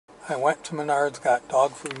I went to Menards, got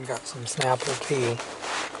dog food, and got some Snapple tea.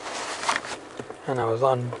 And I was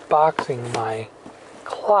unboxing my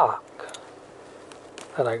clock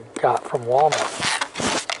that I got from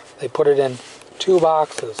Walmart. They put it in 2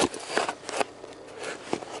 boxes.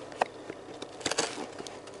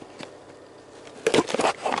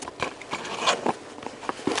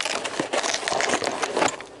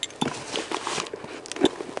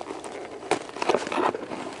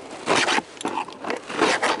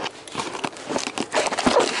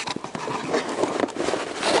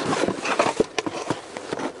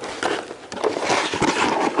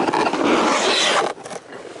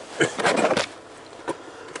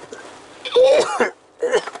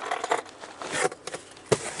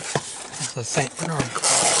 It's a St. Bernard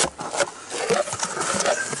clock.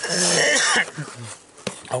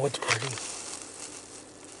 Oh, it's pretty.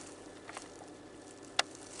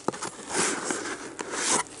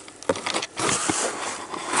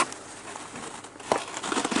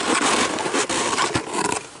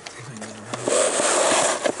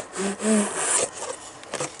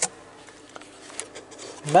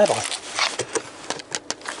 Metal.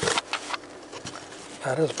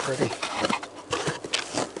 That is pretty.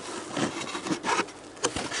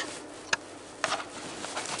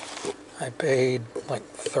 I paid like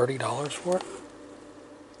 $30 for it.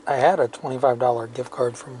 I had a $25 gift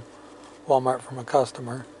card from Walmart from a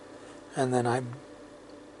customer, and then I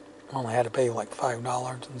only had to pay like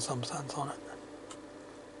 $5 and some cents on it.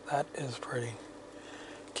 That is pretty.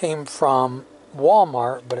 Came from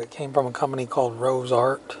Walmart, but it came from a company called Rose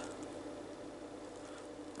Art.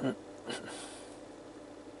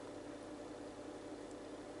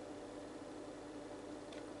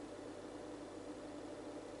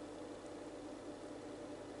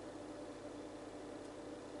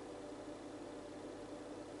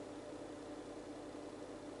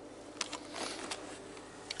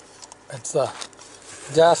 It's a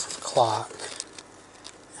desk clock,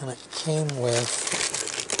 and it came with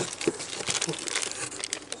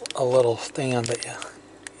a little stand that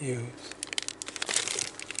you use.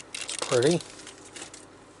 It's pretty.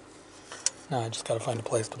 Now I just gotta find a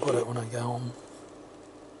place to put it when I get home.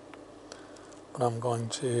 But I'm going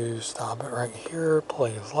to stop it right here.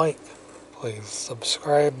 Please like, please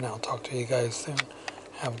subscribe, and I'll talk to you guys soon.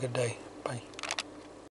 Have a good day. Bye.